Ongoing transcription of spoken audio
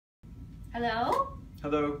Hello,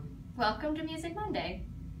 Hello, welcome to Music Monday.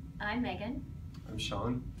 I'm Megan. I'm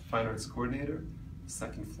Sean, Fine Arts Coordinator,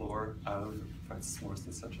 second floor of Francis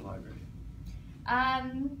Morrison Central Library.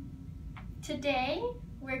 Today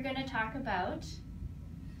we're going to talk about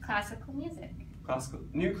classical music.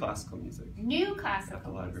 New classical music New classical at the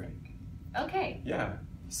library. music. Okay. Yeah,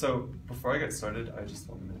 so before I get started, I just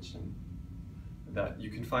want to mention that you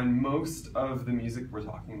can find most of the music we're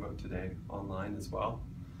talking about today online as well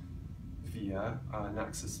via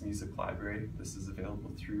Naxos Music Library. This is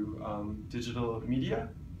available through digital media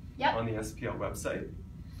on the SPL website.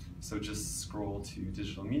 So just scroll to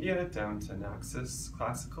digital media down to Naxos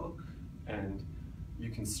Classical and you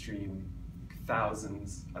can stream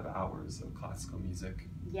thousands of hours of classical music.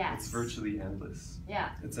 Yes. It's virtually endless.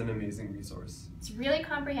 Yeah. It's an amazing resource. It's really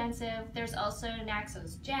comprehensive. There's also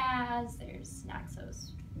Naxos Jazz, there's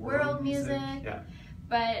Naxos World Music. Yeah.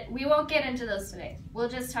 But we won't get into those today. We'll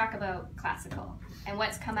just talk about classical and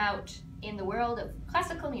what's come out in the world of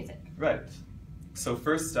classical music. Right. So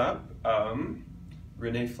first up,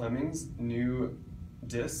 Renee Fleming's new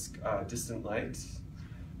disc, Distant Light.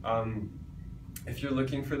 If you're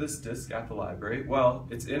looking for this disc at the library, well,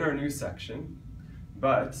 it's in our new section,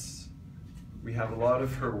 but we have a lot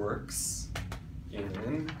of her works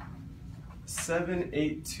in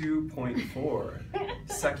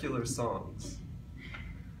 782.4 secular songs.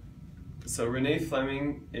 So Renee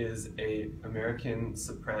Fleming is an American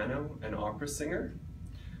soprano and opera singer.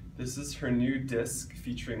 This is her new disc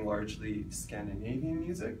featuring largely Scandinavian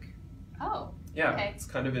music. Oh, yeah, okay. It's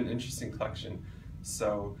kind of an interesting collection.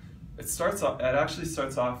 So it actually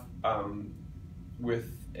starts off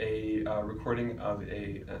with a recording of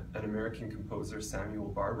an American composer, Samuel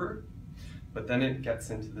Barber, but then it gets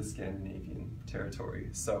into the Scandinavian territory.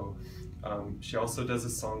 So she also does a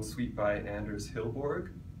song suite by Anders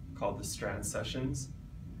Hillborg called the Strand Sessions,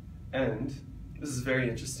 and this is very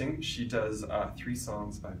interesting, she does 3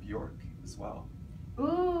 songs by Bjork as well.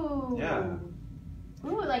 Ooh. Yeah.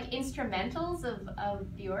 Ooh, like instrumentals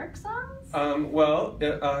of Bjork songs?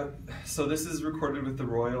 So this is recorded with the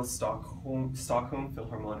Royal Stockholm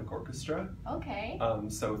Philharmonic Orchestra. Okay.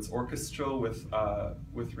 So it's orchestral with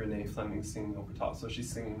Renee Fleming singing over top. So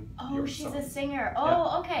she's singing Bjork she's songs. a singer. Oh,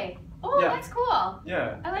 Yeah. Okay. Oh, Yeah. That's cool.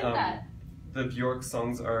 Yeah. I like that. The Bjork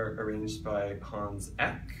songs are arranged by Hans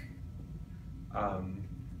Eck.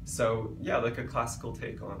 So yeah, like a classical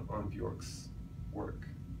take on Bjork's work,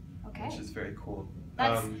 Okay. which is very cool.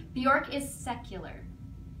 That's Bjork is secular.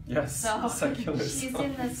 Yes, So secular she's songs.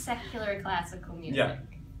 in the secular classical music.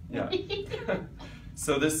 Yeah.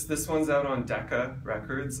 So this one's out on Decca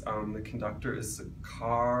Records. The conductor is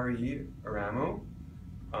Sakari Aramo,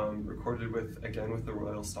 recorded with the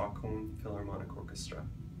Royal Stockholm Philharmonic Orchestra.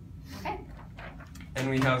 Okay. And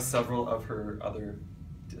we have several of her other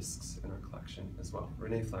discs in our collection as well.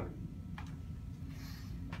 Renee Fleming.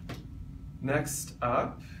 Next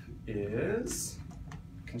up is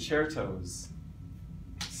concertos.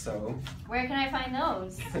 So Where can I find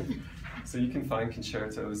those? So you can find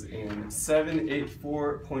concertos in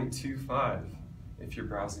 784.25 if you're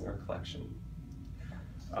browsing our collection.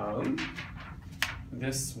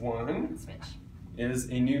 This one is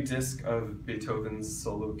a new disc of Beethoven's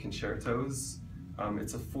solo concertos.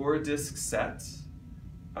 It's a 4-disc set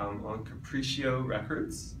on Capriccio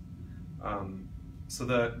Records. So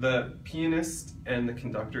the pianist and the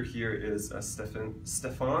conductor here is Stefan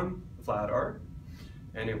Vladar,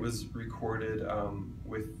 and it was recorded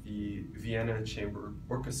with the Vienna Chamber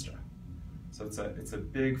Orchestra. So it's a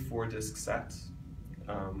big 4-disc set,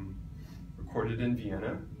 recorded in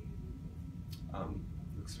Vienna.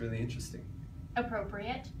 Looks really interesting.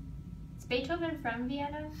 Appropriate. Is Beethoven from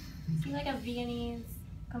Vienna? Is he like a Viennese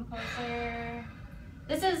composer?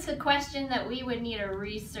 This is a question that we would need a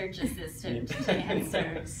research assistant to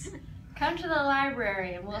answer. Yes. Come to the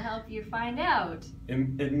library and we'll help you find out.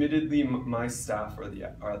 Admittedly, my staff are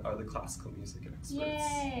the classical music experts.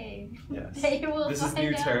 Yay! Yes. They will This is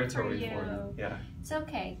find new out territory for you. for me. Yeah. It's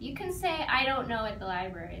okay. You can say, I don't know at the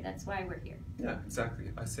library. That's why we're here. Yeah,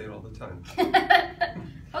 exactly. I say it all the time.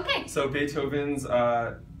 Okay. So Beethoven's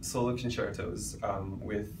solo concertos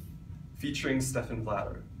featuring Stefan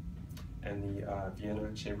Vladar and the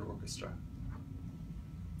Vienna Chamber Orchestra.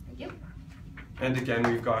 Thank you. And again,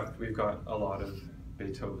 we've got a lot of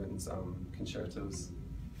Beethoven's concertos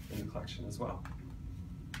in the collection as well.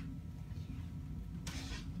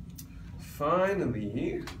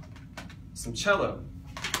 Finally, some cello.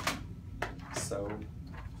 So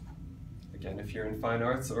again, if you're in fine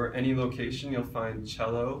arts or any location, you'll find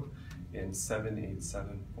cello in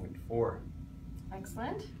 787.4.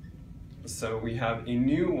 Excellent. So we have a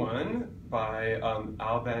new one by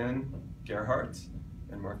Alban Gerhardt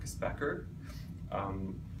and Marcus Becker.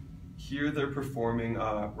 Here they're performing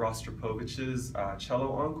Rostropovich's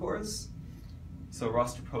cello encores. So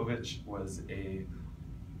Rostropovich was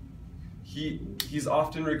he's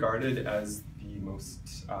often regarded as the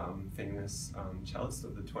most famous cellist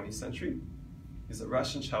of the 20th century. He's a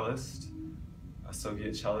Russian cellist, a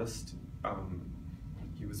Soviet cellist.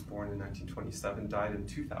 He was born in 1927, died in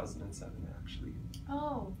 2007 actually.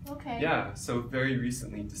 Oh, okay. Yeah, so very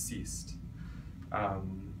recently deceased.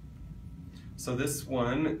 So this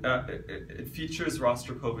one, it features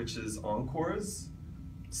Rostropovich's encores.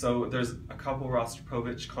 So there's a couple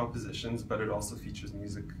Rostropovich compositions, but it also features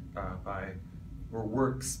music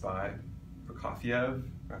works by Prokofiev,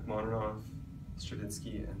 Rachmaninoff,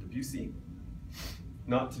 Stravinsky, and Debussy.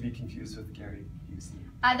 Not to be confused with Gary Busey.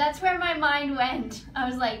 That's where my mind went. I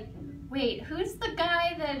was like, wait, who's the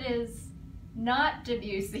guy that is not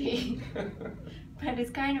Debussy, but is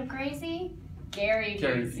kind of crazy? Gary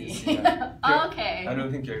Busey. Yeah. Okay. I don't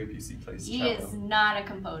think Gary Busey plays cello. He is not a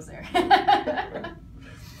composer.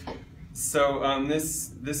 So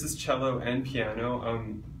this is cello and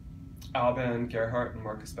piano. Alban Gerhardt and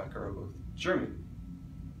Marcus Becker are both German.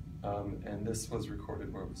 And this was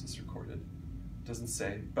recorded, where was this recorded? Doesn't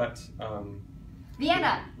say, but...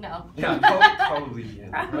 Vienna, no. Yeah, probably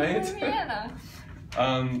Vienna, right? Vienna.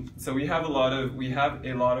 So we have a lot of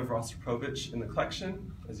Rostropovich in the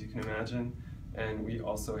collection, as you can imagine, and we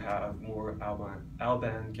also have more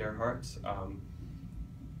Alban Gerhardt,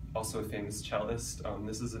 also a famous cellist.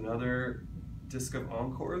 This is another disc of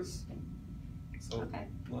encores, so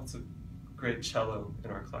lots of great cello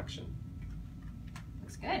in our collection.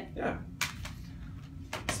 Looks good. Yeah.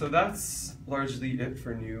 So that's largely it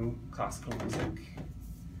for new classical music.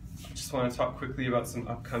 I just want to talk quickly about some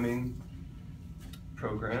upcoming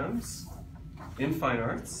programs in fine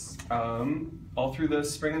arts. All through the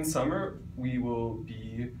spring and summer, we will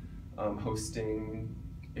be hosting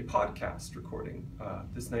a podcast recording.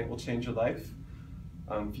 This Night Will Change Your Life,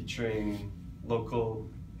 featuring local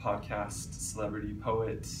podcast celebrity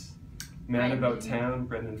poet, man about town,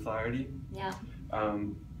 Brendan Flaherty. Yeah.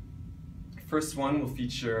 First one will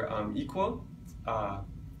feature Equal,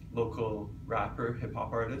 local rapper,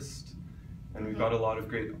 hip-hop artist, and we've got a lot of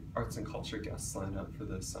great arts and culture guests lined up for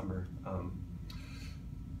the summer.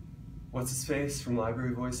 What's his face from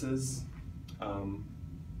Library Voices?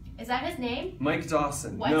 Is that his name? Mike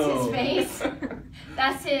Dawson. What's his face?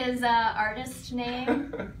 That's his artist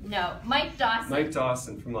name? No, Mike Dawson. Mike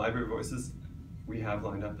Dawson from Library Voices we have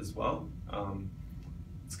lined up as well.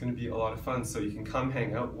 It's going to be a lot of fun, so you can come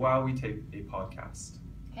hang out while we tape a podcast.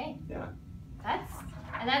 Okay. Yeah.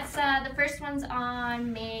 That's the first one's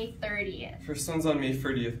on May 30th. First one's on May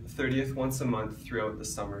 30th, once a month throughout the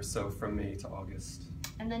summer, so from May to August.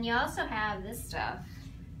 And then you also have this stuff,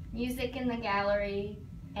 Music in the Gallery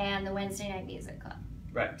and the Wednesday Night Music Club.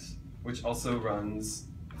 Right, which also runs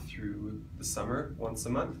through the summer, once a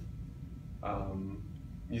month.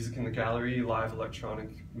 Music in the Gallery, live electronic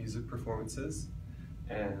music performances,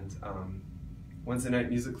 and Wednesday Night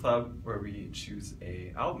Music Club, where we choose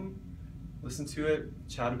an album, listen to it,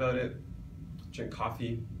 chat about it, drink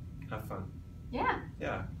coffee, have fun. Yeah.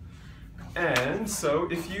 Yeah. And so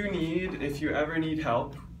if you ever need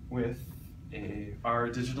help with our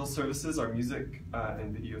digital services, our music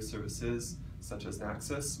and video services, such as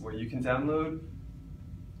Naxos, where you can download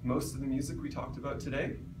most of the music we talked about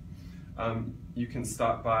today, you can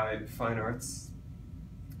stop by Fine Arts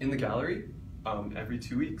in the Gallery. Every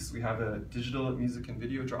 2 weeks we have a digital music and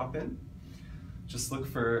video drop-in. Just look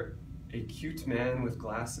for a cute man with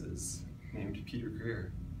glasses named Peter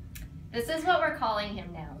Greer. This is what we're calling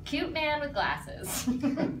him now. Cute man with glasses.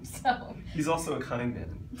 So he's also a kind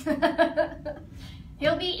man.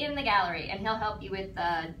 He'll be in the gallery and he'll help you with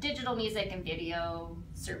digital music and video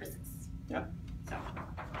services. Yeah. So,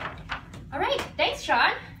 all right. Thanks,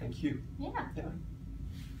 Sean.